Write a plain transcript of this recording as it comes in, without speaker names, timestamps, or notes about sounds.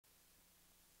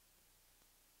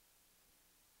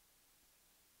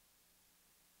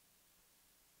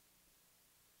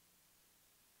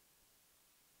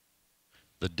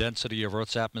The density of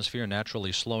Earth's atmosphere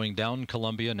naturally slowing down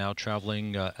Columbia, now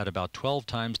traveling at about 12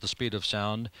 times the speed of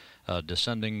sound,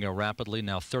 descending rapidly,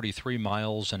 now 33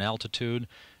 miles in altitude.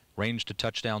 Range to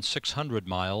touchdown 600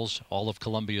 miles. All of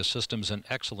Columbia's systems in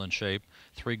excellent shape.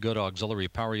 3 good auxiliary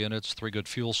power units, 3 good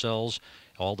fuel cells.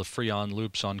 All the Freon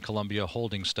loops on Columbia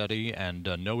holding steady, and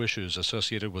no issues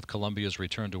associated with Columbia's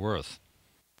return to Earth.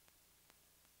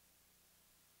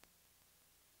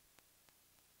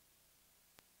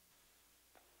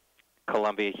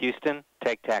 Columbia, Houston,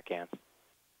 take TACAN.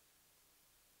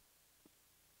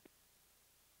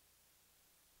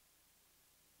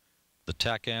 The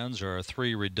TACANs are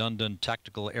 3 redundant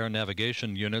tactical air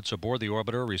navigation units aboard the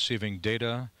orbiter receiving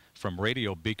data from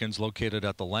radio beacons located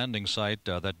at the landing site.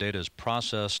 That data is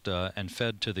processed and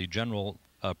fed to the general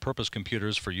purpose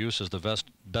computers for use as the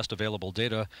best available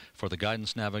data for the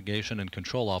guidance, navigation, and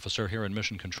control officer here in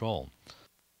Mission Control.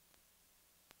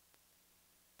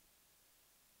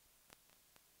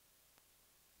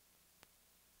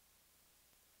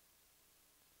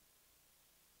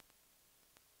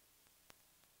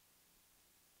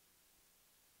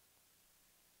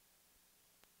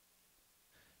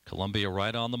 Columbia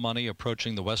right on the money,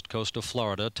 approaching the west coast of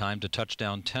Florida. Time to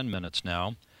touchdown 10 minutes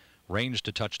now. Range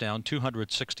to touchdown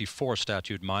 264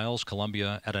 statute miles.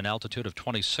 Columbia at an altitude of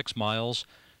 26 miles,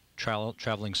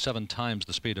 traveling 7 times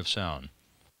the speed of sound.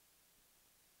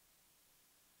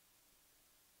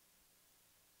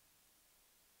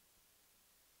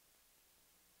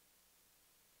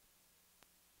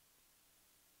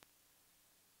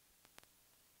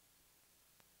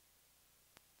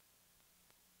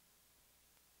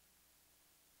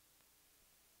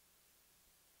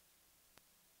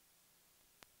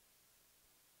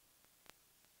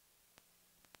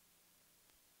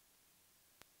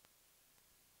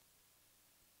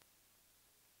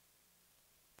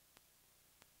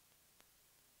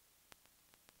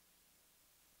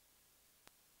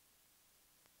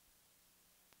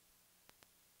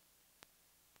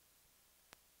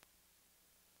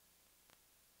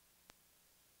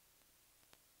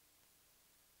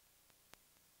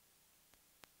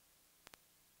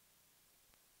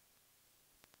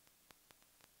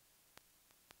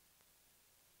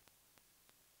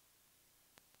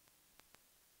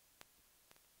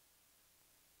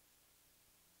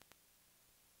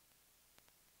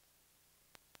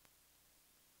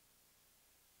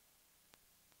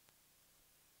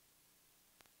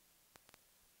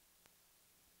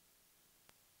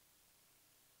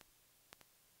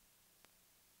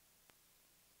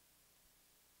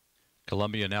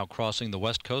 Columbia now crossing the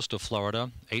west coast of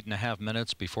Florida, 8.5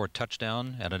 minutes before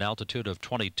touchdown at an altitude of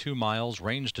 22 miles,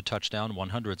 range to touchdown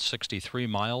 163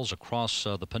 miles across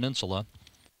the peninsula.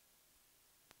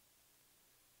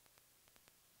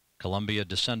 Columbia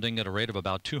descending at a rate of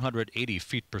about 280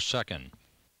 feet per second.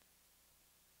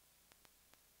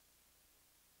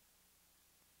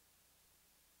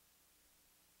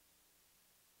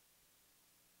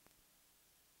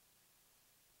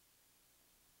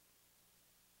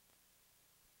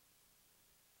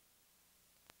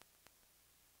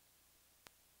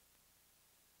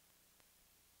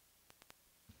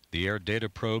 The air data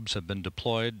probes have been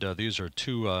deployed. These are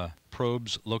 2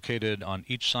 probes located on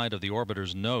each side of the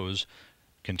orbiter's nose,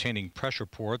 containing pressure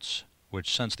ports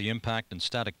which sense the impact and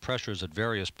static pressures at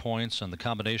various points, and the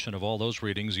combination of all those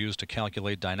readings used to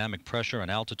calculate dynamic pressure and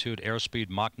altitude, airspeed,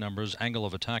 Mach numbers, angle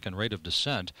of attack, and rate of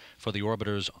descent for the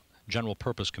orbiter's general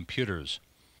purpose computers.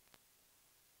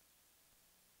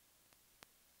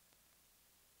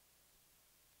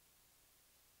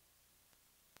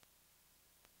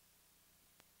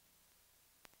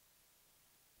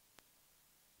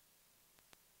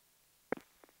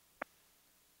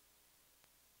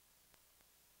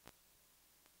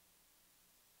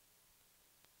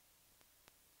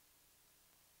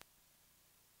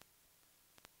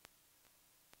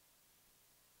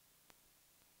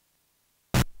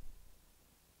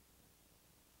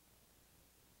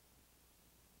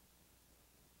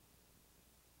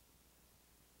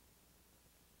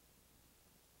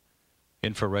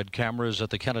 Infrared cameras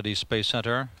at the Kennedy Space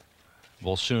Center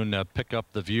will soon pick up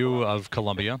the view of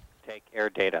Columbia. Take air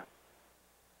data.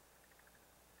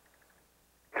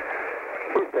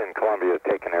 Houston, Columbia,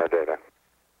 taking air data.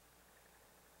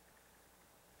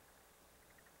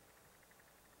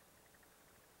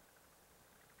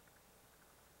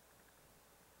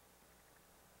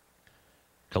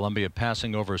 Columbia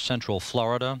passing over central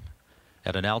Florida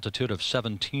at an altitude of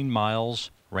 17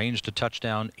 miles. Range to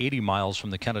touchdown 80 miles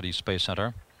from the Kennedy Space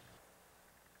Center.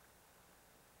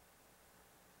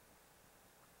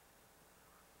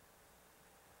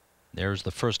 There's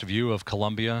the first view of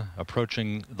Columbia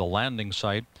approaching the landing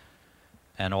site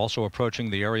and also approaching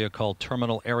the area called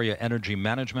Terminal Area Energy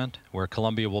Management, where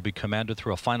Columbia will be commanded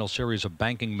through a final series of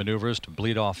banking maneuvers to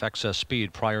bleed off excess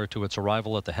speed prior to its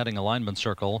arrival at the heading alignment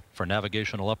circle for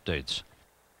navigational updates.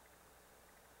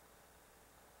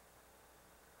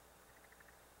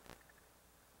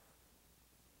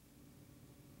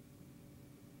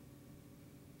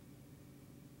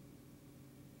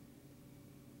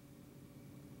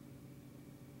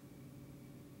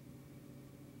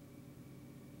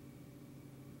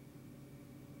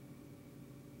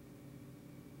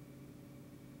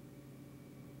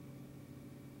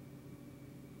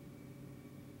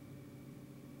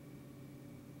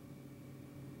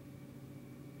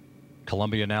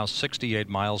 Columbia now 68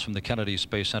 miles from the Kennedy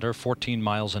Space Center, 14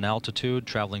 miles in altitude,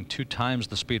 traveling 2 times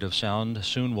the speed of sound.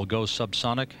 Soon will go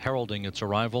subsonic, heralding its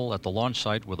arrival at the launch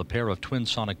site with a pair of twin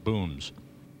sonic booms.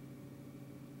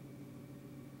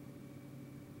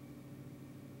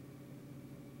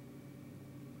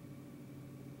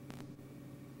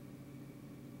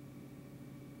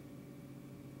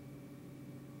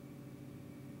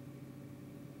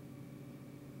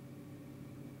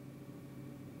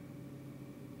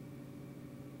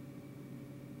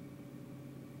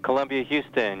 Columbia,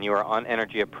 Houston, you are on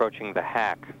energy approaching the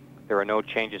hack. There are no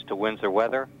changes to winds or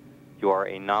weather. You are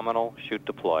a nominal shoot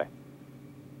deploy.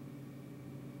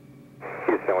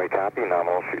 Houston, we copy.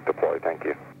 Nominal shoot deploy. Thank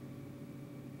you.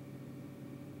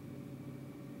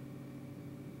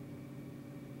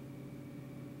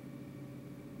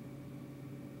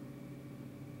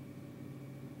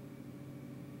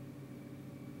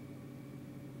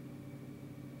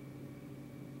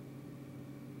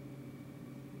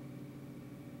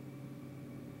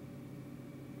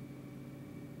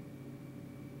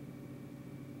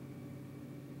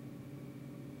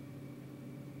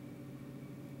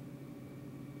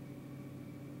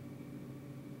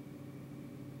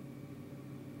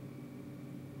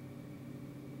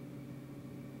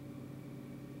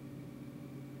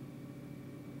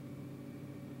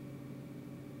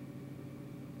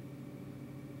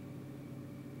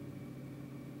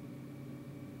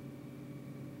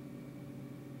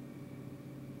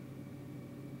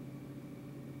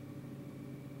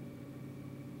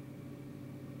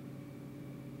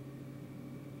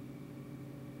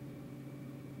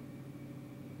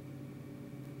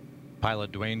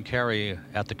 Pilot Dwayne Carey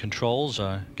at the controls,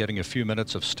 getting a few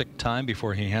minutes of stick time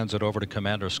before he hands it over to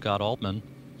Commander Scott Altman.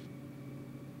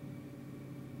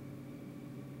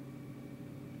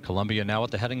 Columbia now at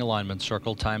the heading alignment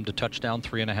circle, time to touchdown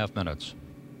 3.5 minutes.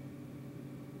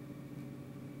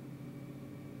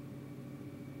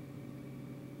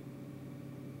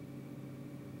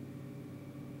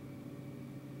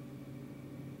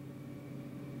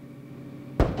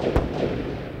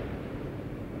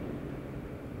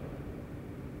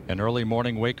 An early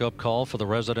morning wake-up call for the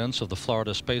residents of the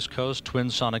Florida Space Coast. Twin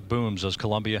sonic booms as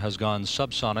Columbia has gone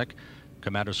subsonic.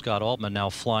 Commander Scott Altman now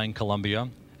flying Columbia,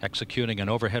 executing an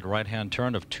overhead right-hand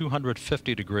turn of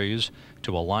 250 degrees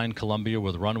to align Columbia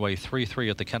with runway 33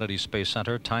 at the Kennedy Space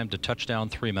Center. Time to touchdown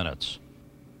 3 minutes.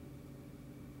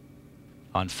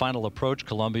 On final approach,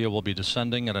 Columbia will be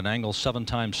descending at an angle 7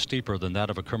 times steeper than that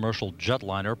of a commercial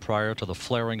jetliner prior to the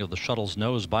flaring of the shuttle's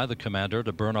nose by the commander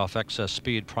to burn off excess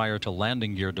speed prior to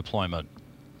landing gear deployment.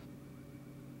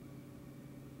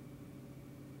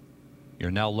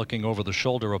 You're now looking over the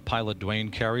shoulder of pilot Dwayne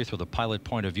Carey through the pilot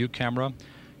point of view camera.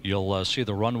 You'll see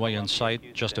the runway in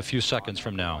sight just a few seconds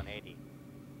from now.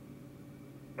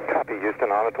 Copy, Houston,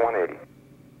 on at 180.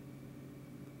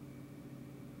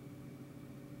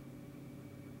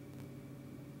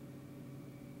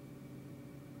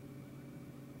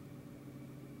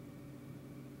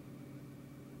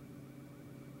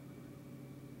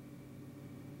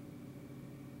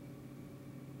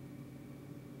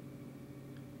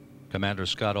 Commander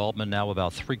Scott Altman now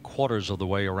about 3/4 of the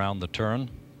way around the turn.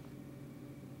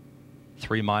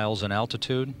 3 miles in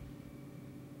altitude.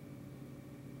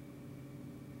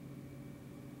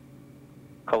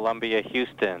 Columbia,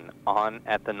 Houston, on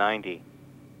at the 90.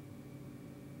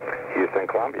 Houston,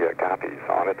 Columbia, copies.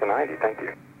 On at the 90. Thank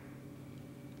you.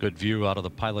 Good view out of the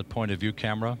pilot point of view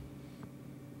camera.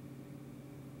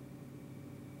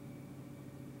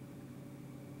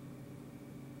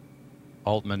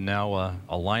 Altman now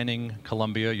aligning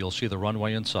Columbia. You'll see the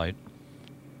runway in sight.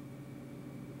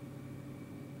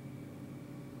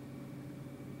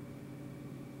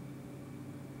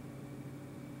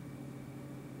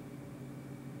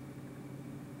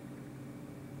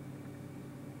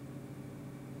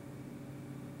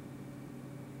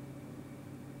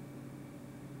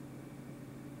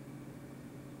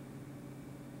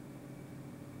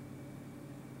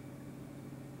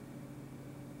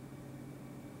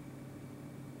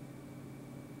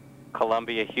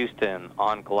 Columbia, Houston,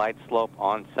 on glide slope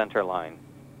on center line.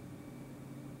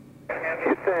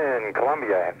 Houston,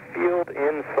 Columbia, field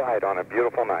in sight on a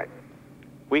beautiful night.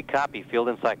 We copy, field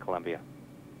in sight, Columbia.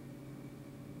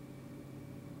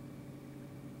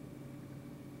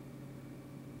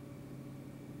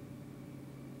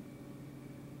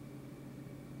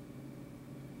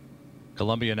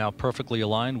 Columbia now perfectly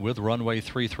aligned with runway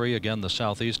 33. Again, the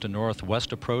southeast and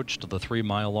northwest approach to the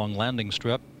 3-mile-long landing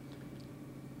strip.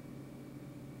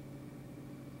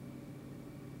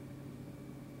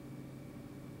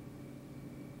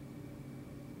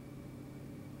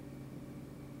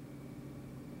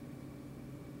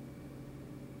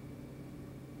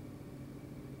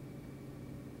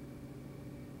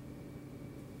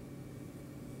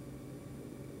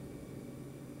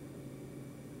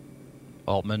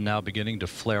 Altman now beginning to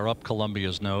flare up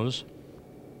Columbia's nose.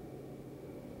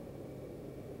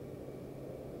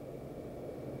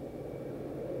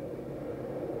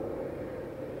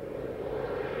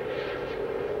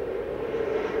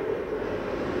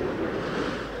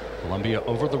 Columbia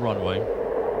over the runway,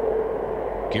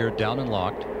 geared down and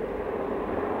locked.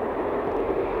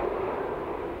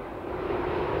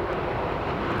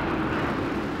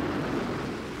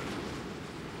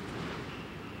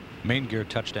 Main gear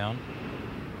touchdown.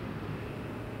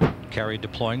 Carey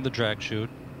deploying the drag chute.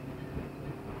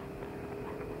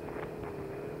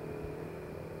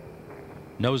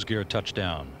 Nose gear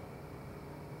touchdown.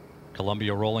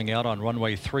 Columbia rolling out on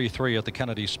runway 33 at the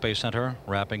Kennedy Space Center,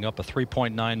 wrapping up a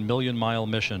 3.9 million mile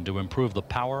mission to improve the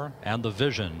power and the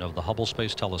vision of the Hubble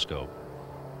Space Telescope.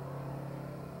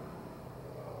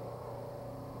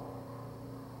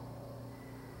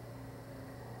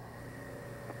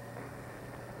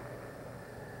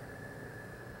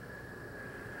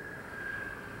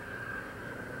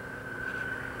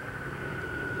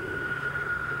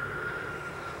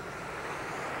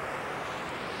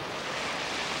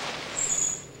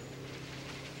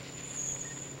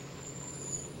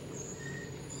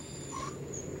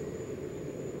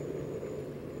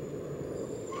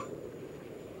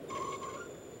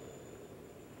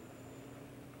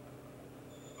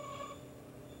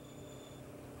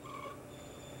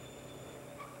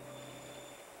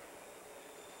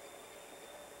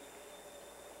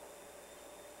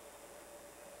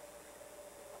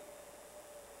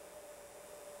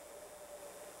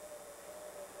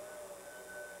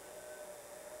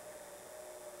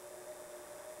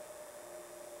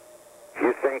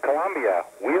 Houston, Columbia,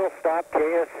 wheel stop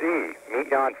KSC.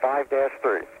 Meet you on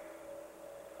 5-3.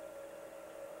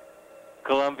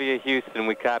 Columbia, Houston,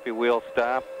 we copy, wheel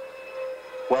stop.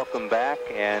 Welcome back,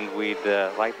 and we'd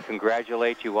like to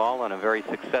congratulate you all on a very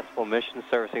successful mission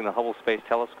servicing the Hubble Space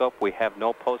Telescope. We have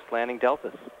no post-landing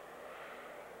deltas.